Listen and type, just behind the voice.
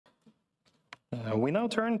We now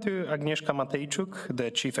turn to Agnieszka Matejczuk, the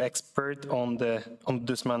chief expert on the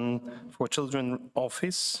Ombudsman for Children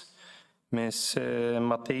Office. Ms.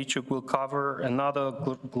 Matejczuk will cover another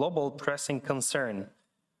global pressing concern,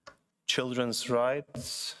 children's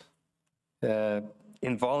rights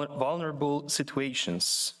in vulnerable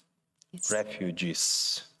situations, yes.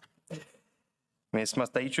 Refugees. Ms.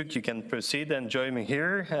 Matejczuk, you can proceed and join me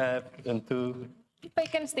here and to if I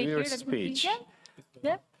can stay your here, speech.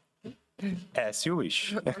 Yeah. As you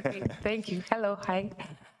wish. Okay, thank you. Hello, hi.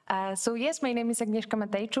 So yes, my name is Agnieszka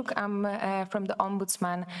Matejczuk. I'm from the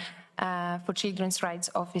Ombudsman for Children's Rights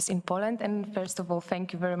Office in Poland. And first of all,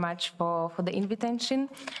 thank you very much for the invitation.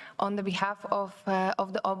 On the behalf of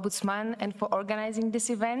the Ombudsman and for organizing this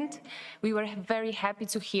event, we were very happy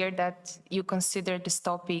to hear that you consider this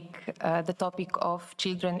topic, the topic of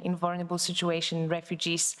children in vulnerable situation,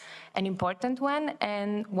 refugees, an important one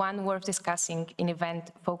and one worth discussing in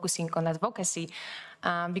event focusing on advocacy.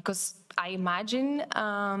 Because I imagine,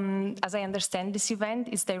 as I understand this event,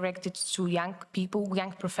 is directed to young people,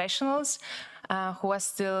 young professionals who are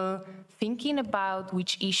still thinking about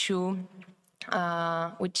which issue,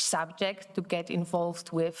 which subject to get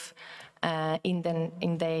involved with in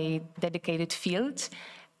the dedicated field.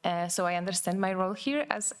 So I understand my role here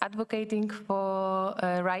as advocating for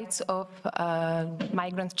rights of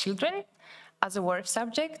migrant children as a work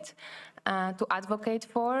subject. To advocate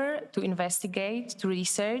for, to investigate, to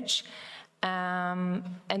research,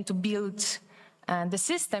 and to build the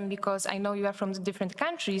system, because I know you are from the different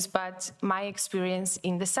countries, but my experience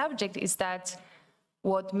in the subject is that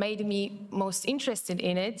what made me most interested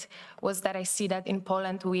in it was that I see that in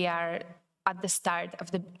Poland we are at the start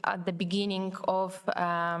of at the beginning of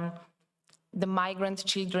the migrant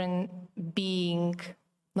children being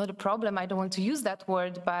not a problem, I don't want to use that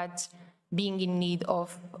word, but being in need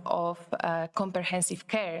of comprehensive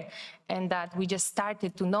care, and that we just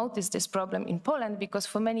started to notice this problem in Poland because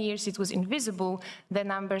for many years it was invisible. The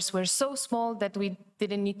numbers were so small that we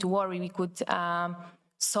didn't need to worry. We could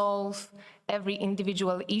solve every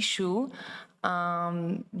individual issue,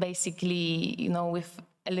 basically, you know, with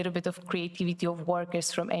a little bit of creativity of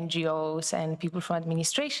workers from NGOs and people from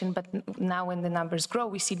administration. But now when the numbers grow,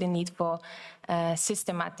 we see the need for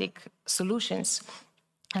systematic solutions.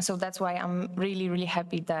 And so that's why I'm really, really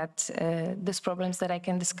happy that these problems that I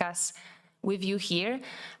can discuss with you here.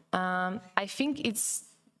 I think it's,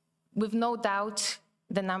 with no doubt,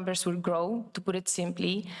 the numbers will grow, to put it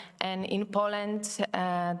simply. And in Poland,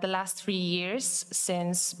 the last 3 years,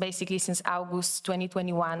 basically since August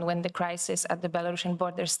 2021, when the crisis at the Belarusian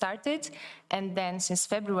border started, and then since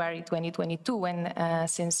February 2022, when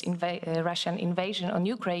since Russian invasion on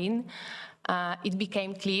Ukraine, it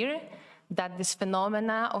became clear that this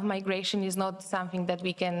phenomena of migration is not something that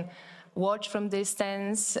we can watch from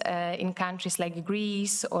distance in countries like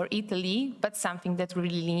Greece or Italy, but something that we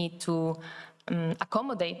really need to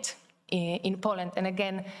accommodate in Poland. And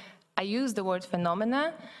again, I use the word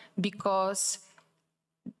phenomena because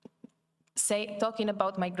talking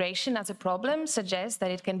about migration as a problem suggests that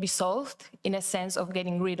it can be solved in a sense of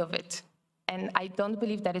getting rid of it. And I don't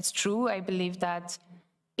believe that it's true. I believe that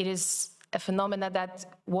it is a phenomena that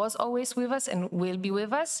was always with us and will be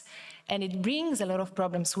with us, and it brings a lot of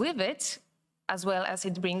problems with it, as well as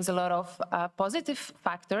it brings a lot of positive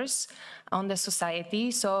factors on the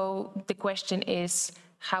society. So the question is,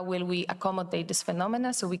 how will we accommodate this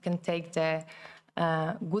phenomena so we can take the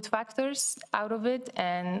good factors out of it,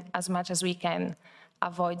 and as much as we can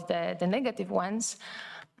avoid the negative ones.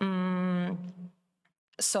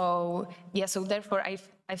 So yeah, so therefore I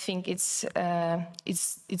think it's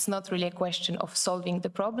not really a question of solving the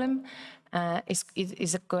problem. It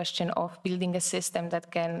is a question of building a system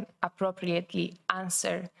that can appropriately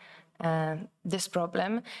answer this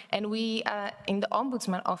problem. And we, in the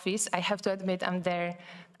Ombudsman office, I have to admit I'm there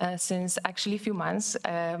since actually a few months.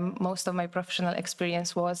 Most of my professional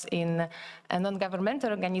experience was in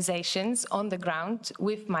non-governmental organizations on the ground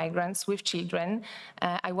with migrants, with children.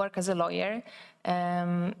 I work as a lawyer.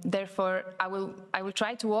 Therefore, I will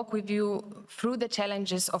try to walk with you through the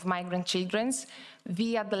challenges of migrant children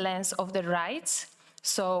via the lens of the rights.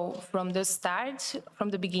 So from the start, from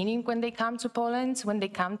the beginning, when they come to Poland, when they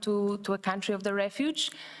come to a country of the refuge,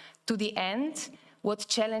 to the end, what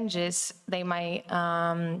challenges they might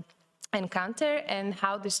encounter and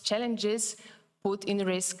how these challenges put in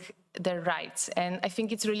risk their rights. And I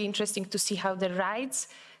think it's really interesting to see how the rights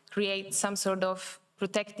create some sort of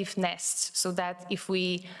protective nests, so that if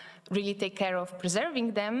we really take care of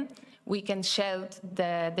preserving them, we can shield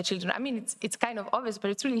the children. I mean, it's kind of obvious, but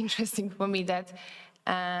it's really interesting for me that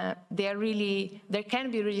there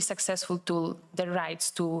can be a really successful tool, the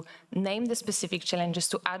rights to name the specific challenges,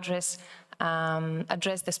 to address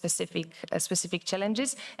the specific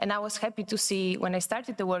challenges. And I was happy to see when I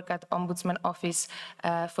started the work at Ombudsman Office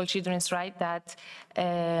for Children's Rights that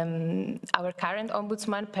our current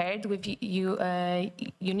Ombudsman paired with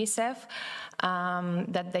UNICEF,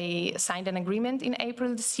 that they signed an agreement in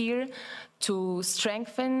April this year to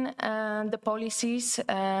strengthen the policies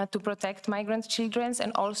to protect migrant children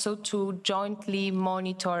and also to jointly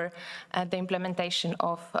monitor the implementation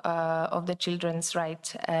of the Children's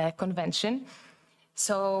Rights Convention.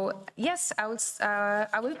 So yes, I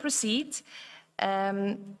will proceed. I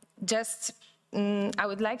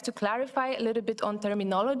would like to clarify a little bit on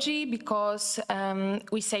terminology because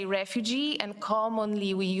we say refugee and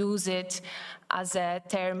commonly we use it as a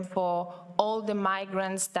term for all the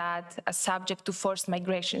migrants that are subject to forced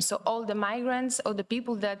migration. So all the migrants or the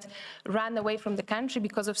people that run away from the country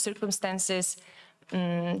because of circumstances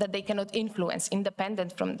that they cannot influence,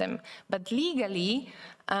 independent from them. But legally,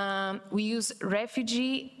 we use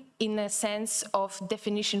refugee in a sense of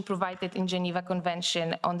definition provided in Geneva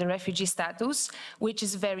Convention on the refugee status, which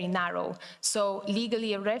is very narrow. So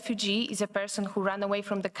legally, a refugee is a person who ran away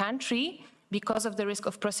from the country because of the risk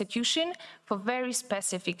of prosecution for very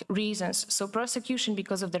specific reasons. So prosecution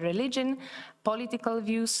because of the religion, political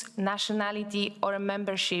views, nationality, or a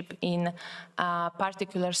membership in a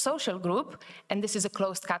particular social group, and this is a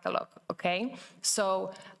closed catalog, okay?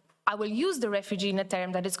 So I will use the refugee in a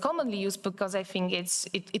term that is commonly used because I think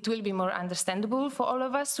it will be more understandable for all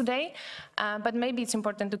of us today, but maybe it's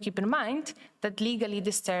important to keep in mind that legally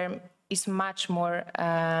this term is much more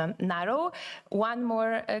narrow. One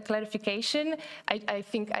more clarification. I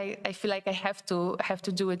feel like I have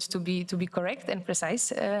to do it to be correct and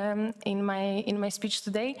precise in my speech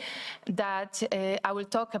today. That I will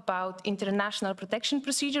talk about international protection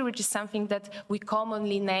procedure, which is something that we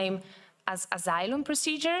commonly name as asylum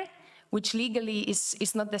procedure, which legally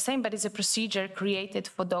is not the same, but is a procedure created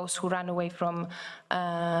for those who run away from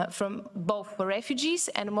both for refugees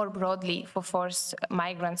and more broadly for forced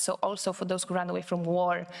migrants. So also for those who run away from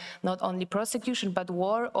war, not only prosecution, but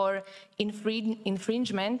war or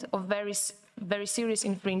infringement of very serious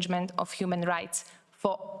infringement of human rights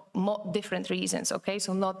for different reasons, okay?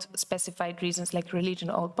 So not specified reasons like religion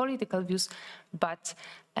or political views, but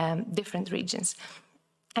different regions.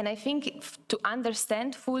 And I think to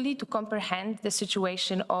understand fully, to comprehend the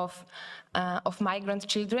situation of migrant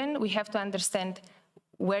children, we have to understand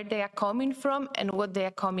where they are coming from and what they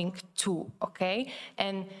are coming to, okay?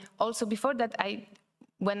 And also before that,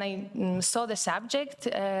 when I saw the subject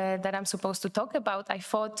that I'm supposed to talk about, I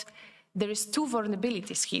thought there is two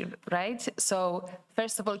vulnerabilities here, right? So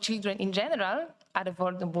first of all, children in general are the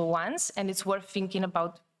vulnerable ones, and it's worth thinking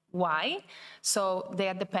about why. So they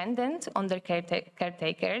are dependent on their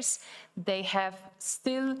caretakers. They have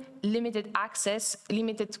still limited access,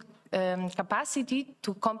 limited capacity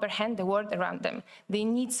to comprehend the world around them. They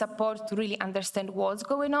need support to really understand what's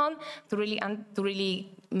going on, to really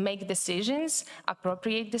make decisions,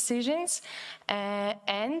 appropriate decisions.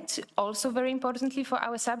 And also very importantly for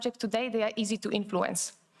our subject today, they are easy to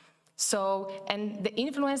influence. So, and the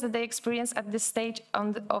influence that they experience at this stage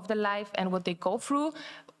of the life and what they go through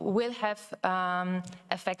will have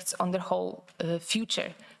effects on their whole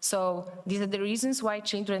future. So these are the reasons why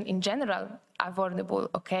children in general are vulnerable,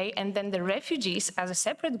 okay? And then the refugees as a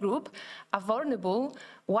separate group are vulnerable.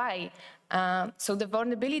 Why? So the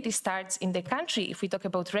vulnerability starts in the country, if we talk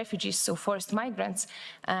about refugees, so forced migrants,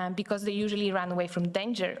 because they usually run away from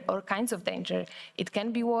danger, all kinds of danger. It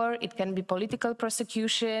can be war, it can be political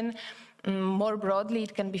persecution, more broadly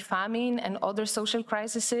it can be famine and other social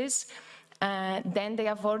crises. Then they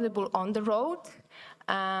are vulnerable on the road.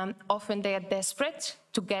 Often they are desperate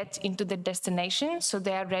to get into the destination, so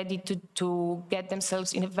they are ready to get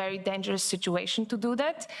themselves in a very dangerous situation to do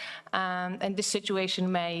that. And this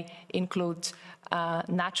situation may include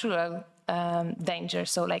natural danger,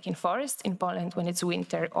 so like in forest in Poland when it's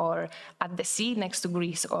winter, or at the sea next to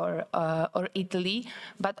Greece or Italy,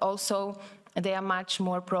 but also they are much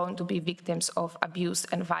more prone to be victims of abuse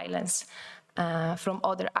and violence from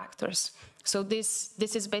other actors. So this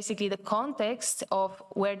is basically the context of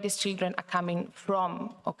where these children are coming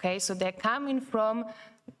from, okay? So they're coming from,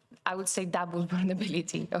 I would say, double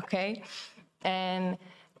vulnerability, okay? And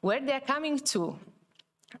where they're coming to,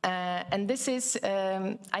 and this is,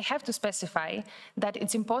 I have to specify that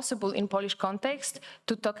it's impossible in Polish context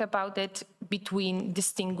to talk about it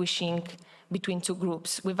distinguishing between two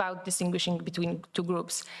groups, without distinguishing between two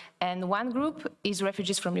groups. And one group is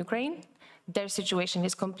refugees from Ukraine. Their situation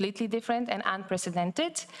is completely different and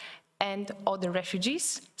unprecedented. and other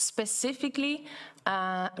refugees, specifically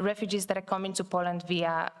refugees that are coming to Poland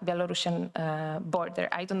via Belarusian border.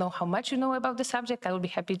 I don't know how much you know about the subject. I will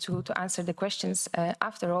be happy to answer the questions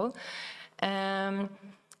after all.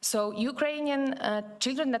 So Ukrainian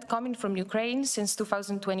children that coming from Ukraine since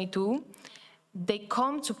 2022, they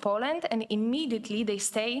come to Poland and immediately they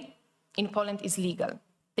stay in Poland is legal.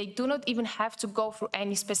 They do not even have to go through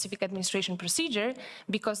any specific administration procedure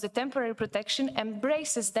because the temporary protection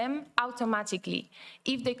embraces them automatically.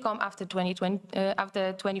 If they come after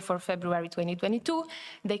 24 February 2022,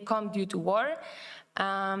 they come due to war,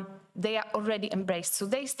 they are already embraced. So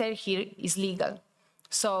they stay here is legal.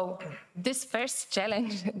 So this first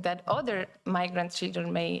challenge that other migrant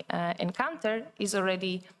children may encounter is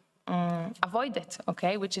already avoided,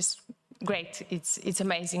 okay, which is great. It's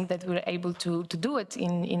amazing that we're able to do it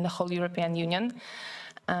in the whole European Union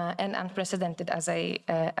and unprecedented, as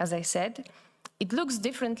I said. It looks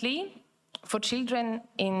differently for children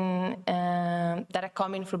that are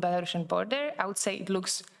coming through Belarusian border. I would say it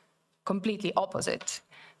looks completely opposite.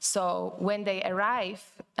 So when they arrive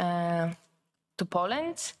to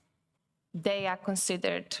Poland, they are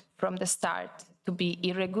considered from the start to be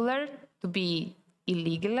irregular, to be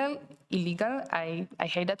illegal. I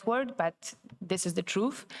hate that word, but this is the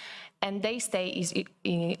truth. And they stay is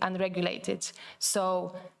unregulated.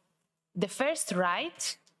 So the first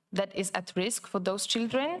right that is at risk for those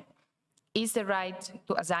children is the right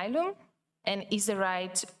to asylum and is the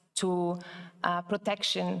right to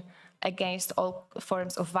protection against all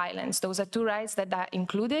forms of violence. Those are two rights that are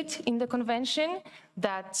included in the convention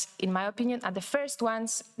that, in my opinion, are the first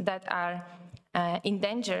ones that are in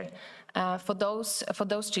danger for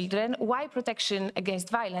those children. Why protection against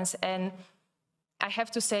violence? And I have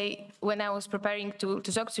to say, when I was preparing to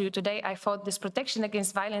talk to you today, I thought this protection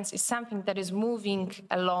against violence is something that is moving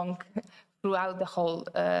along throughout the whole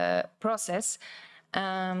process.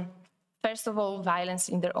 First of all, violence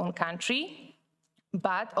in their own country,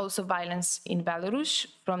 but also violence in Belarus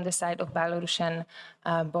from the side of Belarusian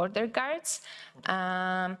border guards.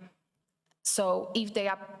 So if they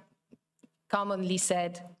are commonly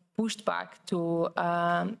said pushed back to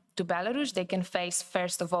Belarus, they can face,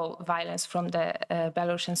 first of all, violence from the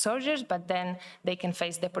Belarusian soldiers, but then they can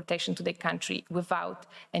face deportation to their country without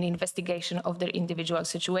an investigation of their individual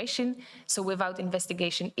situation. So without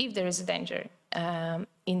investigation, if there is a danger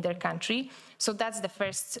in their country. So that's the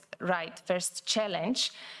first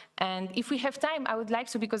challenge. And if we have time, I would like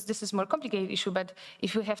to, because this is a more complicated issue, but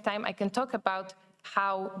if we have time, I can talk about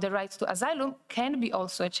how the right to asylum can be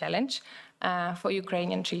also a challenge for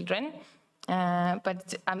Ukrainian children.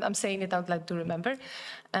 But I'm saying it out loud to remember.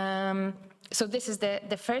 So this is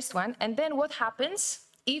the first one. And then what happens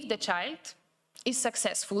if the child is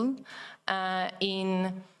successful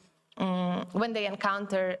when they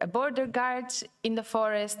encounter a border guard in the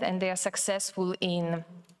forest and they are successful in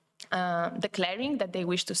declaring that they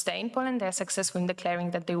wish to stay in Poland, they are successful in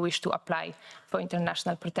declaring that they wish to apply for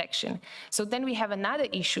international protection. So then we have another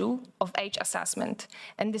issue of age assessment.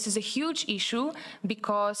 And this is a huge issue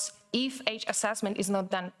because if age assessment is not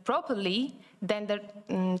done properly, then the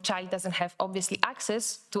child doesn't have obviously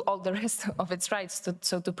access to all the rest of its rights,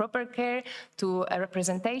 so to proper care, to a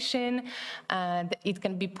representation. It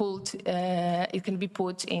can be put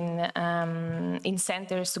in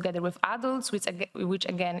centers together with adults, which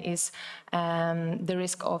again is the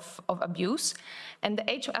risk of abuse. And the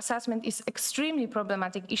age assessment is extremely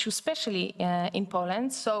problematic issue, especially in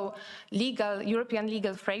Poland. So European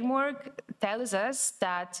legal framework tells us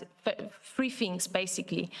that three things,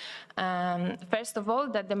 basically. First of all,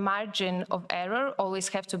 that the margin of error always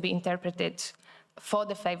have to be interpreted for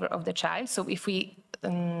the favor of the child. So if we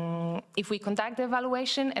conduct the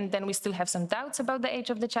evaluation and then we still have some doubts about the age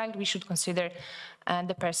of the child, we should consider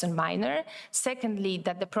the person minor. Secondly,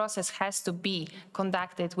 that the process has to be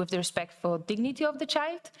conducted with the respect for dignity of the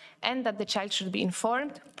child and that the child should be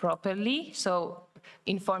informed properly, so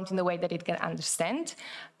informed in the way that it can understand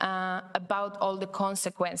about all the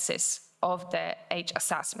consequences of the age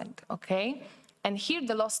assessment, okay? And here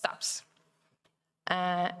the law stops.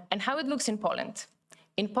 And how it looks in Poland.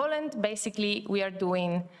 In Poland, basically,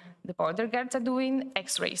 the border guards are doing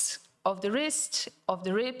x-rays of the wrist, of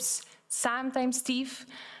the ribs, sometimes teeth,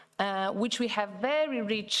 which we have very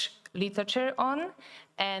rich literature on,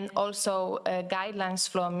 and also guidelines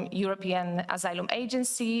from European Asylum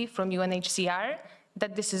Agency, from UNHCR,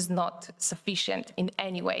 that this is not sufficient in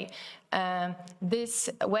any way. This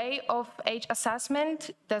way of age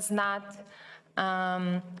assessment does not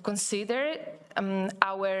consider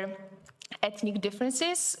our ethnic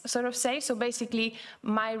differences, sort of say. So basically,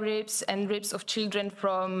 my ribs and ribs of children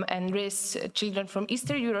from children from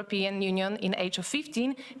Eastern European Union in age of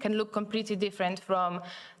 15 can look completely different from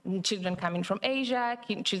children coming from Asia,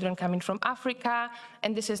 children coming from Africa,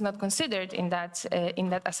 and this is not considered in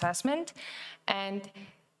that assessment. And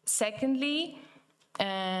secondly,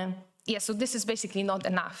 so this is basically not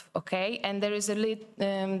enough, okay? And there is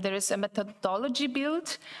a methodology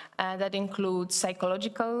built that includes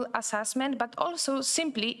psychological assessment, but also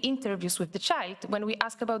simply interviews with the child when we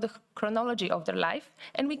ask about the chronology of their life,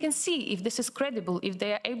 and we can see if this is credible, if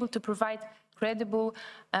they are able to provide credible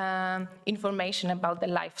information about their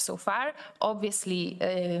life so far, obviously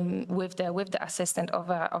with the assistance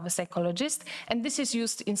of a psychologist. And this is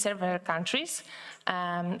used in several countries.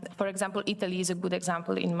 For example, Italy is a good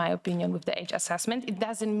example, in my opinion, with the age assessment. It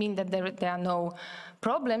doesn't mean that there are no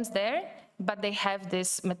problems there, but they have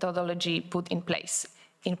this methodology put in place.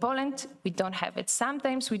 In Poland, we don't have it.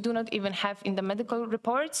 Sometimes we do not even have in the medical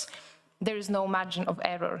reports, there is no margin of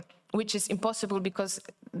error, which is impossible because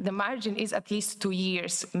the margin is at least 2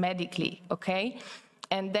 years medically, okay?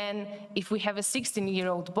 And then if we have a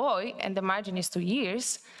 16-year-old boy and the margin is 2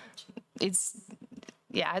 years,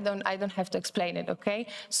 I don't have to explain it, okay?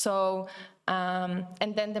 So,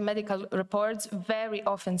 and then the medical reports very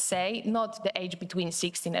often say not the age between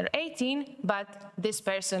 16 or 18, but this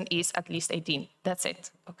person is at least 18, that's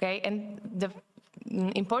it, okay? And the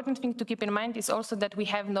important thing to keep in mind is also that we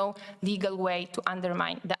have no legal way to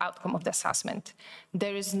undermine the outcome of the assessment.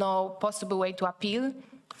 There is no possible way to appeal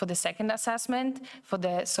for the second assessment,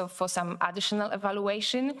 for some additional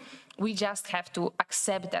evaluation. We just have to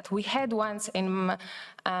accept that. We had once in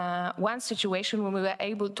one situation when we were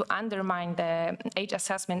able to undermine the age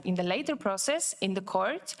assessment in the later process in the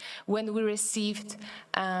court, when we received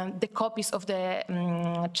the copies of the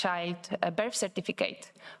child birth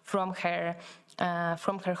certificate from her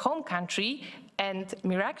home country, and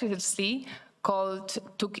miraculously court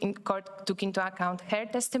took into account her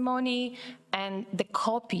testimony and the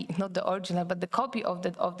copy, not the original, but the copy of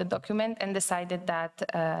the document, and decided that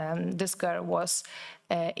this girl was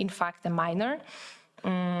in fact a minor.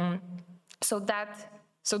 So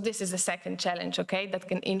this is the second challenge, okay?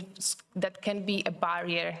 That can be a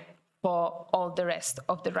barrier for all the rest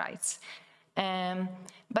of the rights.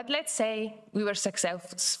 But let's say we were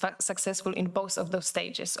successful in both of those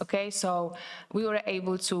stages, okay? So we were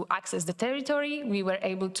able to access the territory, we were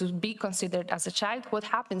able to be considered as a child. What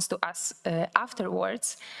happens to us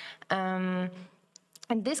afterwards? And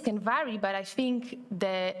this can vary, but I think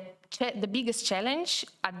the biggest challenge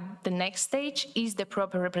at the next stage is the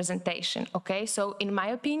proper representation, okay? So in my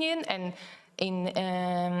opinion, and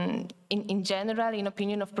in general, in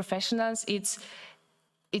opinion of professionals,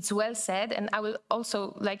 it's well said, and I will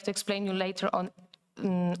also like to explain you later on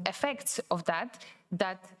effects of that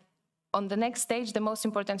on the next stage, the most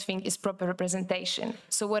important thing is proper representation.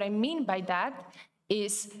 So what I mean by that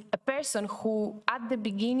is a person who, at the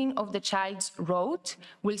beginning of the child's road,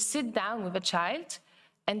 will sit down with a child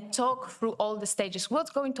and talk through all the stages.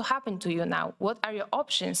 What's going to happen to you now? What are your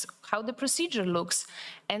options? How the procedure looks?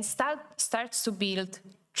 And starts to build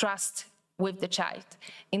trust with the child.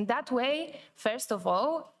 In that way, first of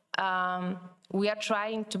all, we are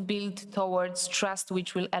trying to build towards trust,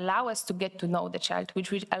 which will allow us to get to know the child, which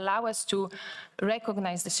will allow us to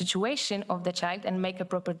recognize the situation of the child and make a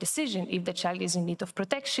proper decision if the child is in need of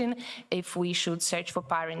protection, if we should search for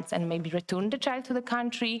parents and maybe return the child to the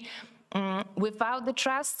country. Without the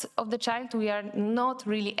trust of the child, we are not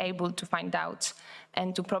really able to find out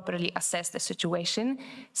and to properly assess the situation.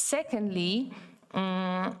 Secondly,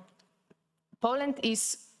 Poland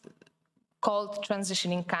is called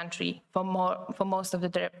transitioning country for most of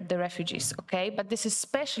the refugees, okay? But this is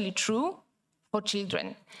especially true for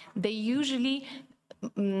children. They usually,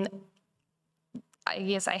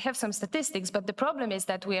 yes, I have some statistics, but the problem is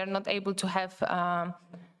that we are not able to have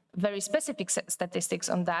very specific statistics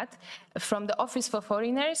on that. From the Office for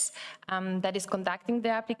Foreigners that is conducting the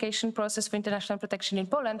application process for international protection in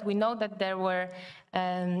Poland, we know that there were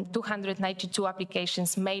 292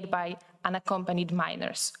 applications made by unaccompanied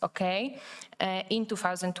minors, okay, in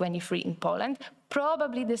 2023 in Poland.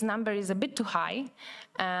 Probably this number is a bit too high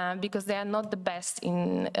because they are not the best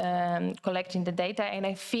in collecting the data, and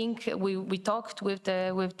I think we talked with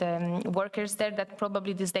the workers there that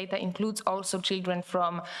probably this data includes also children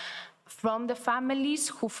from the families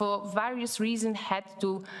who for various reasons had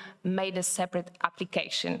to make a separate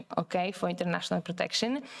application, okay, for international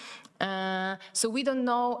protection. So we don't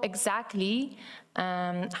know exactly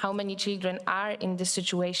how many children are in this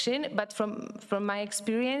situation, but from my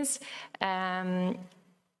experience,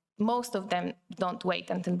 most of them don't wait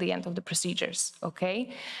until the end of the procedures, okay?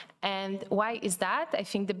 And why is that? I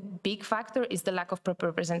think the big factor is the lack of proper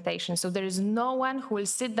representation. So there is no one who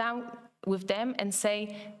will sit down with them and say,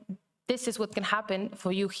 this is what can happen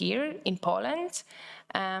for you here in Poland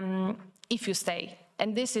if you stay.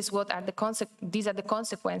 And this is what are these are the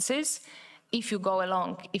consequences if you go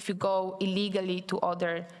along, if you go illegally to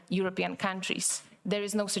other European countries. There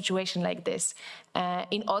is no situation like this.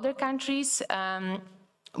 In other countries,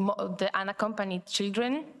 the unaccompanied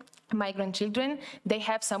children, migrant children, they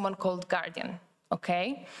have someone called guardian,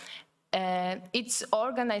 okay? It's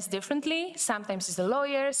organized differently. Sometimes it's a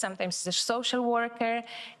lawyer, sometimes it's a social worker.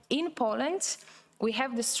 In Poland, we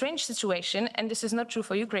have this strange situation, and this is not true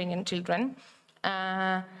for Ukrainian children,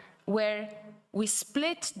 where we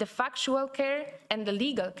split the factual care and the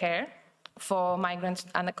legal care for migrant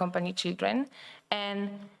unaccompanied children. And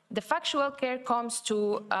the factual care comes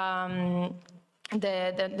to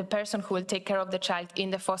the person who will take care of the child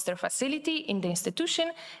in the foster facility, in the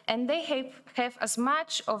institution, and they have as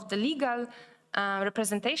much of the legal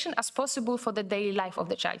representation as possible for the daily life of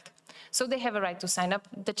the child. So they have a right to sign up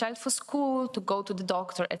the child for school, to go to the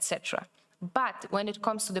doctor, etc. But when it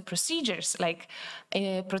comes to the procedures, like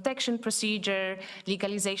protection procedure,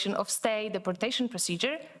 legalization of stay, deportation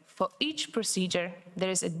procedure, for each procedure, there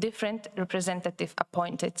is a different representative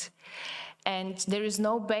appointed. And there is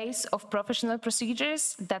no base of professional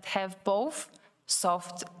procedures that have both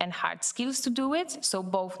soft and hard skills to do it, so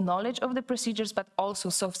both knowledge of the procedures, but also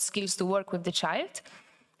soft skills to work with the child.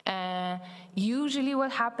 Usually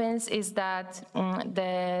what happens is that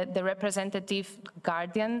the representative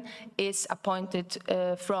guardian is appointed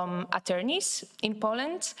from attorneys in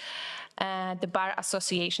Poland. The bar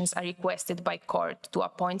associations are requested by court to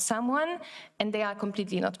appoint someone, and they are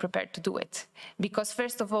completely not prepared to do it. Because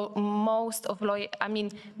first of all, most of law, I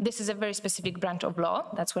mean, this is a very specific branch of law,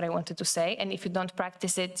 that's what I wanted to say, and if you don't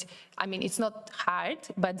practice it, I mean, it's not hard,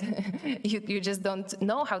 but you just don't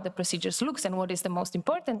know how the procedures looks and what is the most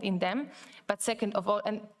important in them. But second of all,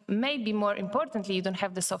 and maybe more importantly, you don't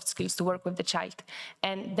have the soft skills to work with the child.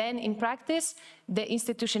 And then in practice, the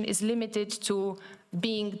institution is limited to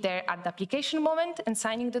being there at the application moment and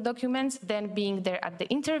signing the documents, then being there at the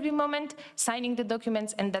interview moment, signing the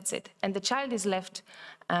documents, and that's it. And the child is left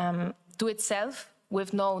to itself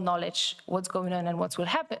with no knowledge what's going on and what will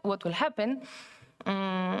happen.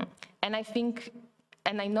 And I think,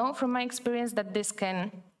 and I know from my experience that this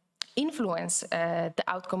can influence the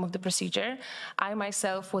outcome of the procedure. I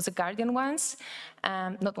myself was a guardian once,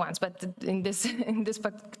 not once, but in this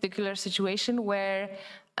particular situation where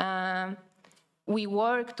we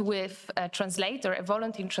worked with a translator, a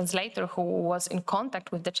volunteer translator who was in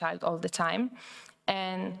contact with the child all the time.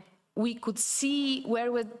 And we could see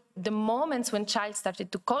where were the moments when child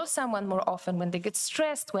started to call someone more often, when they get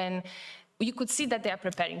stressed, when you could see that they are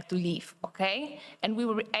preparing to leave, okay? And we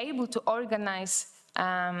were able to organize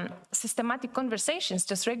systematic conversations,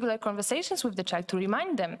 just regular conversations with the child to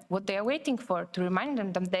remind them what they are waiting for, to remind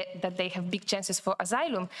them that they have big chances for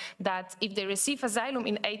asylum, that if they receive asylum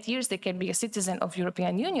in 8 years, they can be a citizen of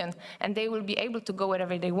European Union and they will be able to go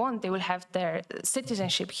wherever they want. They will have their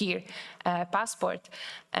citizenship here, passport.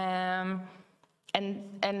 And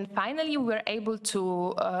finally, we were able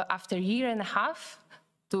to, after a year and a half,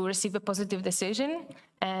 to receive a positive decision.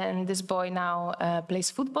 And this boy now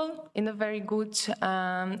plays football in a very good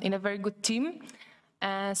team.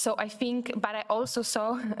 So I think, but I also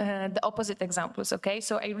saw the opposite examples. Okay,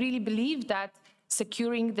 so I really believe that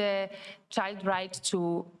securing the child right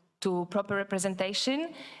to proper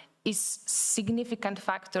representation is a significant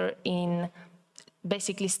factor in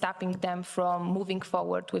basically stopping them from moving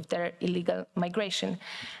forward with their illegal migration.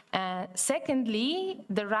 Secondly,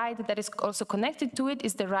 the right that is also connected to it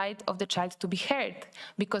is the right of the child to be heard.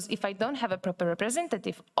 Because if I don't have a proper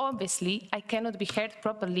representative, obviously I cannot be heard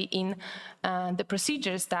properly in the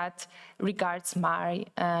procedures that regards my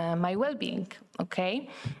well-being, okay?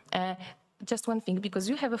 Just one thing, because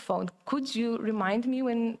you have a phone, could you remind me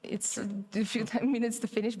when it's a few minutes to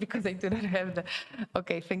finish, because I do not have the,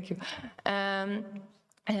 okay, thank you.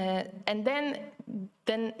 And then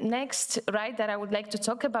the next right that I would like to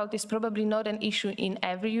talk about is probably not an issue in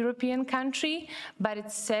every European country, but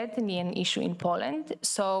it's certainly an issue in Poland.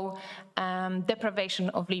 So deprivation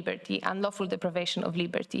of liberty, unlawful deprivation of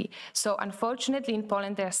liberty. So unfortunately in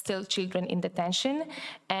Poland there are still children in detention,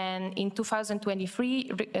 and in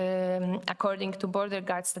 2023, according to Border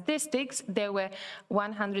Guard statistics, there were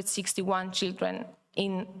 161 children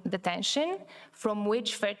in detention, from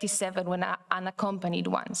which 37 were unaccompanied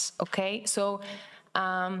ones, okay? So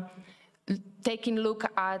taking a look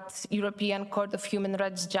at European Court of Human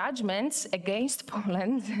Rights judgments against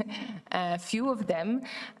Poland, a few of them,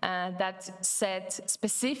 that said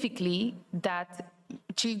specifically that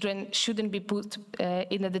children shouldn't be put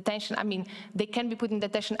in a detention. I mean, they can be put in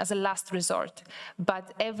detention as a last resort,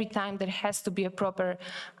 but every time there has to be a proper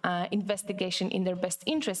investigation in their best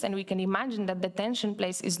interest. And we can imagine that detention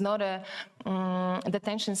place is not a,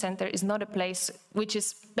 detention center is not a place which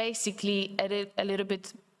is basically a little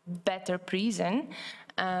bit better prison,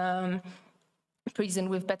 prison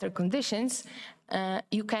with better conditions.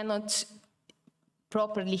 You cannot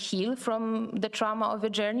properly heal from the trauma of a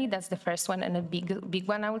journey. That's the first one, and a big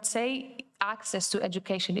one, I would say. Access to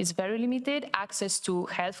education is very limited. Access to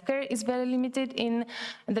healthcare is very limited in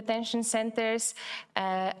detention centers.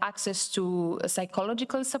 Access to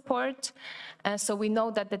psychological support. So we know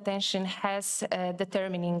that detention has a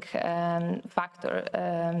determining factor,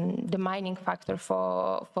 determining factor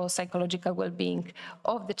for psychological well-being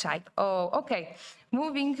of the child. Oh, okay.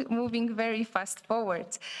 Moving very fast forward.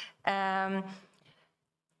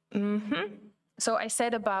 So I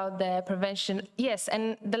said about the prevention, yes,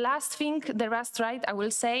 and the last thing, the last right, I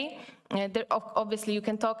will say, obviously you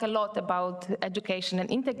can talk a lot about education and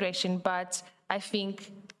integration, but I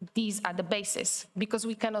think these are the basis, because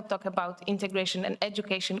we cannot talk about integration and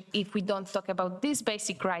education if we don't talk about these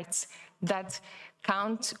basic rights that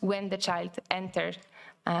count when the child enter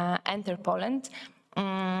Poland.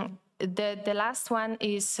 The last one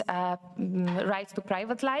is right to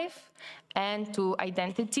private life and to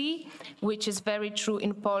identity, which is very true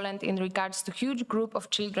in Poland in regards to huge group of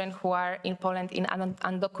children who are in Poland in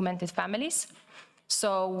undocumented families.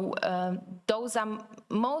 So those are,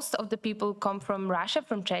 most of the people come from Russia,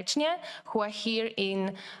 from Chechnya, who are here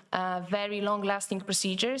in very long-lasting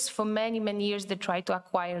procedures. For many, many years, they try to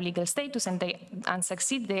acquire legal status and they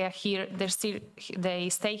unsucceed. They are here, they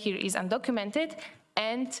stay here is undocumented.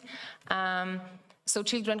 And so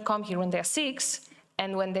children come here when they are 6,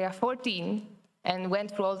 and when they are 14, and went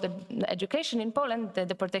through all the education in Poland, the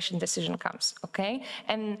deportation decision comes, okay?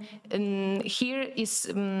 And here is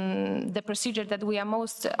the procedure that we are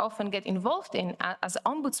most often get involved in as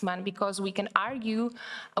ombudsman, because we can argue,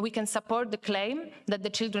 we can support the claim that the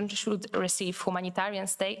children should receive humanitarian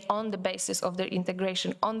stay on the basis of their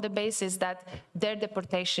integration, on the basis that their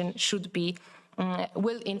deportation should be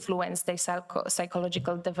will influence their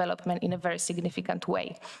psychological development in a very significant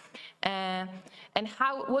way. And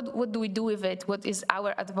what do we do with it? What is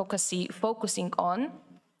our advocacy focusing on?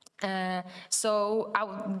 So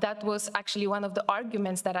that was actually one of the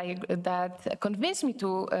arguments that convinced me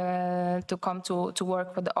to come to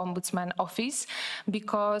work for the Ombudsman office,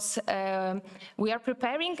 because we are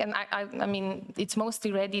preparing, and I mean, it's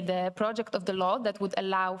mostly ready, the project of the law that would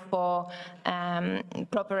allow for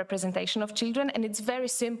proper representation of children. And it's very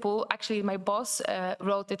simple. Actually, my boss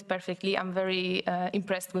wrote it perfectly. I'm very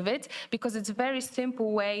impressed with it, because it's a very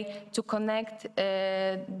simple way to connect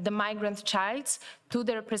the migrant child to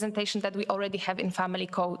the representation that we already have in family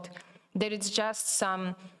code. There is just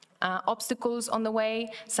some obstacles on the way,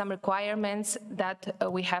 some requirements that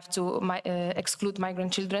we have to exclude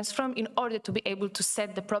migrant children from in order to be able to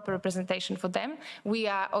set the proper representation for them. We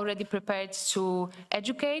are already prepared to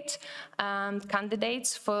educate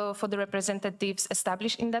candidates for the representatives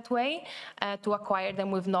established in that way, to acquire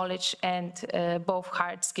them with knowledge and both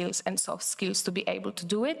hard skills and soft skills to be able to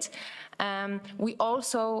do it. We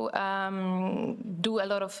also do a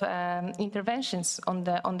lot of interventions on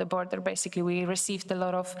the border. Basically, we received a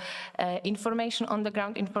lot of information, on the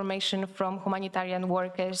ground information from humanitarian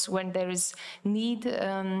workers when there is need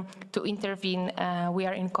to intervene. We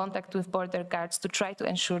are in contact with border guards to try to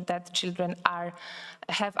ensure that children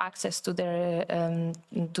have access to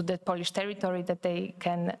the Polish territory, that they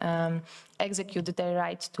can execute their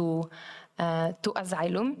right to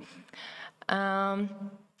asylum.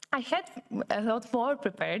 I had a lot more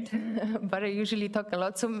prepared, but I usually talk a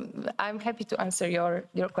lot, so I'm happy to answer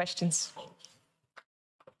your questions.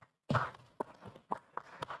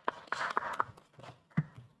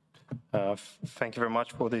 Thank you very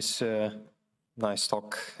much for this nice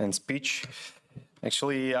talk and speech.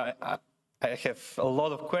 Actually, I have a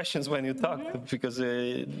lot of questions when you talk, because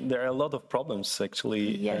there are a lot of problems,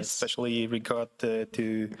 actually, yes. Especially regard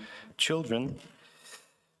to children.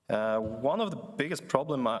 One of the biggest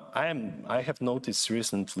problem I have noticed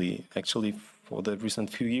recently, actually for the recent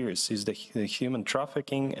few years, is the human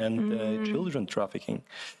trafficking and children trafficking.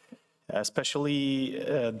 Especially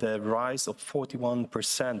the rise of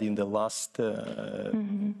 41% in the last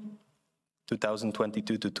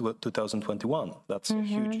 2022 to 2021. That's a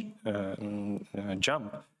huge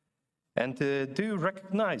jump. And do you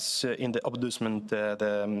recognize in the Ombudsman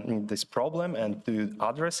this problem and do you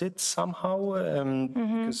address it somehow?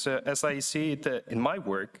 Because as I see it in my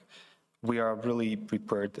work, we are really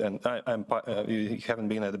prepared, and you haven't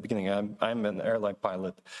been at the beginning. I'm an airline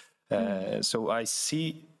pilot, so I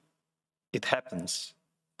see it happens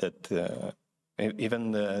that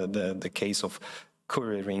even the case of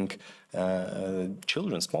couriering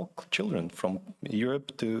children, small children from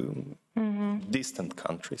Europe to distant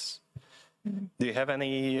countries. Do you have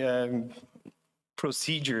any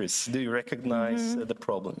procedures? Do you recognize the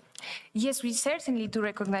problem? Yes, we certainly do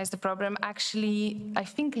recognize the problem. Actually, I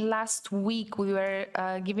think last week we were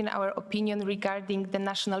giving our opinion regarding the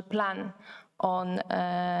national plan on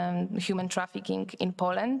human trafficking in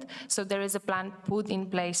Poland. So there is a plan put in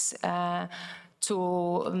place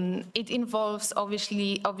it involves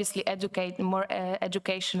obviously more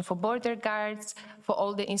education for border guards, for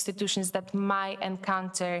all the institutions that might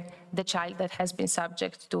encounter the child that has been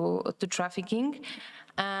subject to trafficking.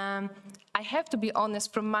 I have to be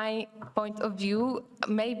honest, from my point of view,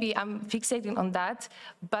 maybe I'm fixating on that,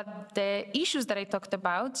 but the issues that I talked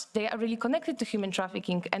about, they are really connected to human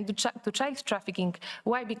trafficking and to child trafficking.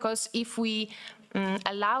 Why? Because if we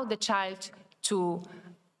allow the child to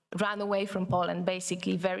run away from Poland,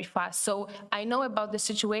 basically, very fast. So I know about the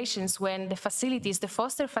situations when the facilities, the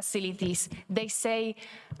foster facilities, they say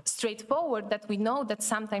straightforward that we know that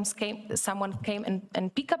sometimes someone came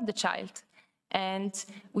and picked up the child. And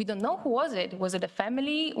we don't know who was it. Was it a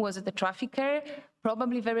family? Was it a trafficker?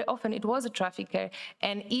 Probably very often it was a trafficker.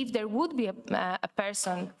 And if there would be a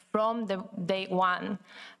person from the day one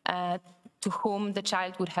to whom the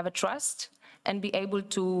child would have a trust, and be able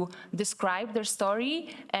to describe their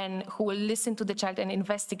story, and who will listen to the child and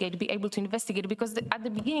investigate, be able to investigate, because at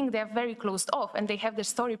the beginning they are very closed off and they have their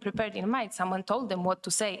story prepared in mind. Someone told them what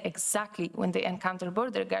to say exactly when they encounter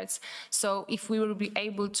border guards. So if we will be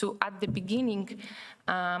able to, at the beginning,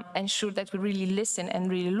 ensure that we really listen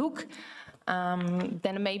and really look,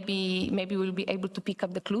 then maybe we'll be able to pick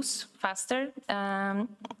up the clues faster,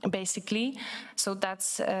 basically. So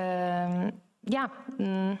that's,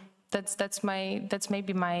 That's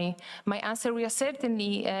maybe my answer. We are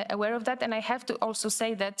certainly aware of that, and I have to also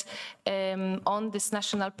say that on this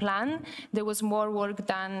national plan, there was more work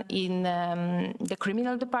done in the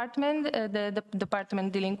criminal department, the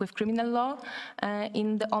department dealing with criminal law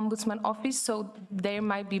in the Ombudsman office. So they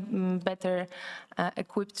might be better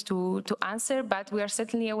equipped to answer. But we are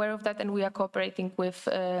certainly aware of that, and we are cooperating with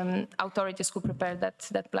authorities who prepared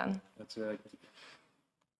that plan. That's okay,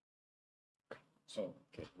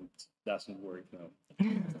 it doesn't work now.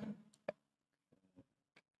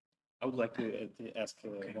 I would like to ask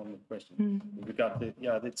one more question. We got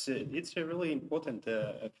it's a really important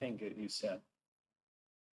thing you said.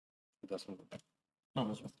 It doesn't work. No,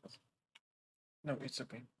 it's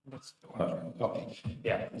okay. That's okay.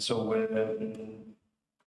 Yeah. So what?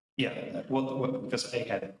 Because I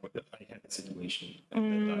had a situation that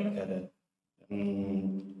I had a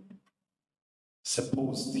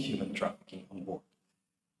supposed human trafficking on board.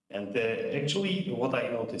 And actually, what I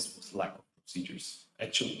noticed was lack of procedures.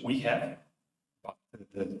 Actually, we have, but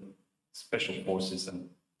the special forces and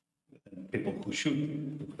people who should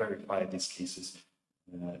verify these cases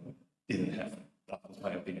didn't have. That was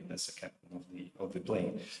my opinion as a captain of the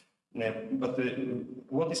plane. But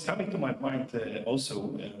what is coming to my mind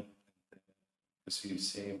also, as you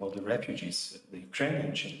say about the refugees, the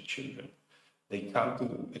Ukrainian children. They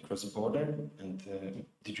come across the border, and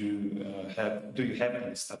do you have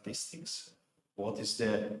any statistics? What is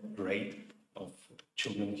the rate of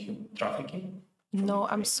children trafficking? No,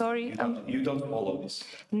 I'm sorry. You don't follow this?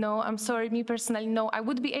 No, I'm sorry. Me personally, no. I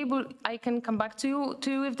would be able. I can come back to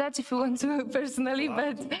you with that if you want to personally.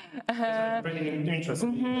 But pretty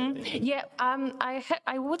interesting. Yeah,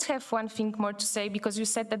 I would have one thing more to say, because you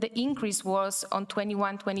said that the increase was on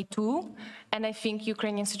 21-22, and I think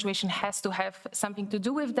Ukrainian situation has to have something to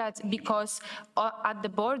do with that, because at the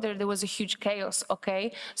border there was a huge chaos.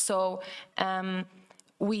 Okay, so.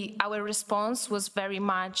 Our response was very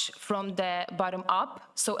much from the bottom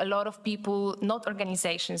up. So a lot of people, not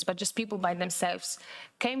organizations, but just people by themselves,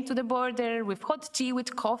 came to the border with hot tea,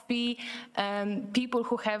 with coffee. People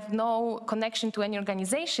who have no connection to any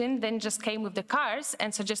organization then just came with the cars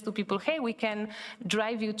and suggest to people, hey, we can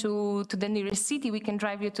drive you to the nearest city, we can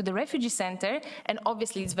drive you to the refugee center. And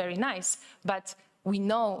obviously it's very nice, but we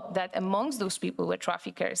know that amongst those people were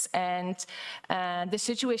traffickers, and the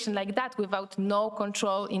situation like that, without no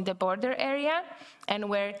control in the border area, and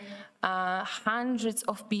where hundreds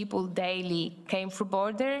of people daily came through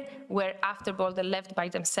border, were after border left by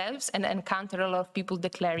themselves and encountered a lot of people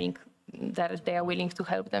declaring that they are willing to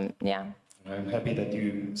help them. Yeah. I'm happy that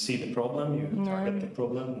you see the problem, you target the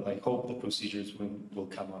problem. I hope the procedures will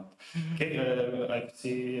come up. Okay, I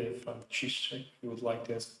see Franciszek, you would like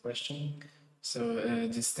to ask a question. So,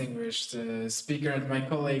 distinguished speaker and my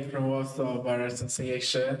colleague from Warsaw Bar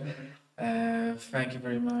Association, thank you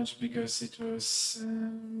very much because it was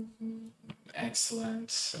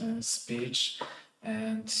excellent speech,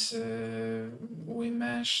 and we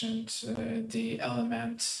mentioned the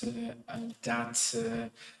element that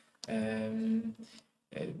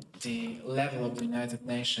the level of the United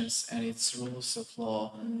Nations and its rules of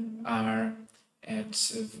law are at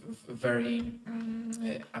very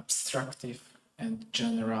abstractive and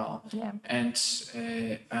general, and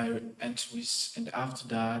after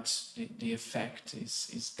that the effect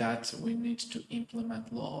is that we need to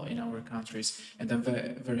implement law in our countries, and I'm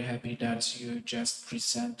very happy that you just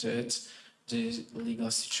presented the legal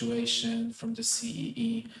situation from the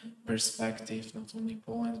CEE perspective, not only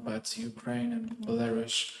Poland but Ukraine and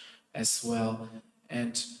Belarus as well.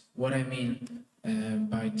 And what I mean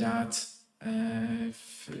by that,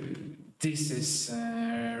 this is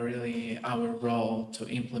really our role to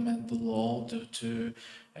implement the law, to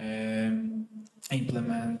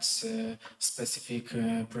implement specific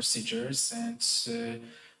procedures, and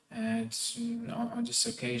on this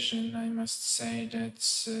occasion I must say that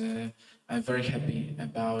I'm very happy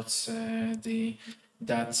about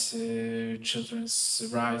that children's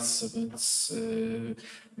rights ombudsman,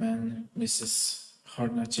 Mrs.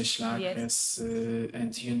 Horna-Cieślak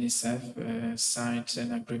and UNICEF signed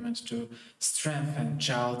an agreement to strengthen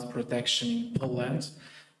child protection in Poland.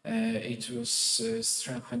 It was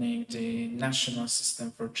strengthening the national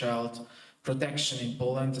system for child protection in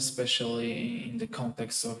Poland, especially in the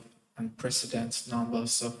context of unprecedented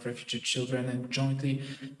numbers of refugee children, and jointly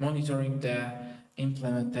monitoring the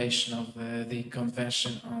implementation of the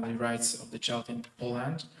Convention on the Rights of the Child in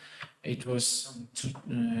Poland. It was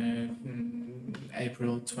on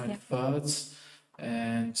April 23rd,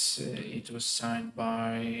 and it was signed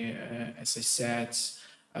by, as I said,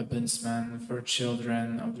 Ombudsman for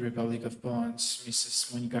Children of the Republic of Poland,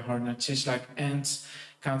 Mrs. Monika Horna-Cieślak, and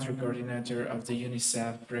country coordinator of the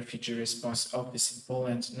UNICEF Refugee Response Office in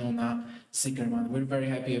Poland, Nona Zickerman. We're very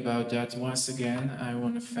happy about that. Once again, I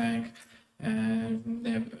want to thank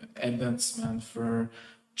the Ombudsman for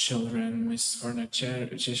Children, Ms.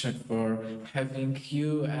 Horna-Cieślak, for having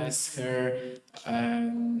you as her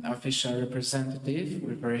official representative.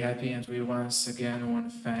 We're very happy, and we once again want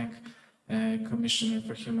to thank Commissioner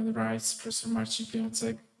for Human Rights, Professor Marcin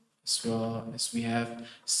Piątek, as well as we have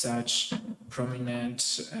such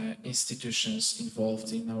prominent institutions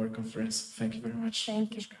involved in our conference. Thank you very much.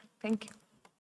 Thank you. Thank you.